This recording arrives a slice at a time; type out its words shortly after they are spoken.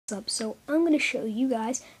So I'm going to show you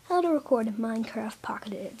guys how to record a Minecraft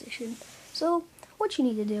Pocket Edition. So what you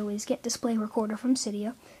need to do is get Display Recorder from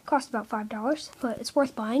Cydia. Costs about $5, but it's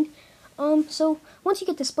worth buying. So once you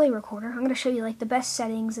get Display Recorder, I'm going to show you like the best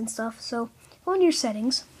settings and stuff. So go into your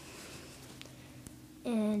settings,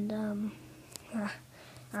 and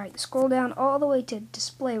alright, scroll down all the way to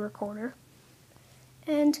Display Recorder.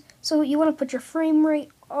 And so you want to put your frame rate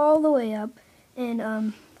all the way up,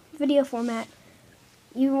 and video format.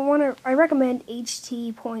 I recommend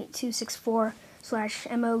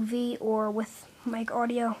HT.264/MOV or with mic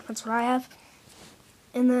audio. That's what I have.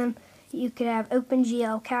 And then you could have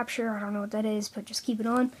OpenGL capture. I don't know what that is, but just keep it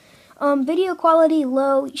on. Video quality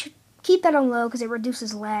low. You should keep that on low because it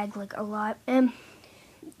reduces lag like a lot. And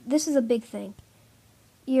this is a big thing.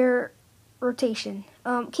 Your rotation.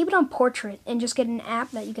 Keep it on portrait and just get an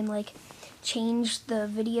app that you can like change the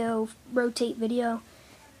video, rotate video.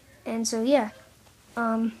 And so yeah.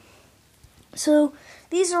 So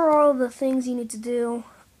these are all the things you need to do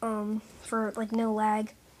for like no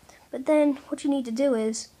lag. But then what you need to do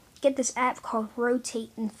is get this app called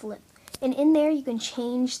Rotate and Flip. And in there you can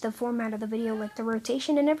change the format of the video, like the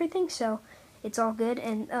rotation and everything, so it's all good.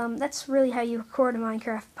 And that's really how you record a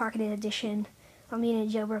Minecraft Pocket Edition on a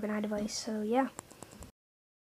jailbroken iDevice. So yeah.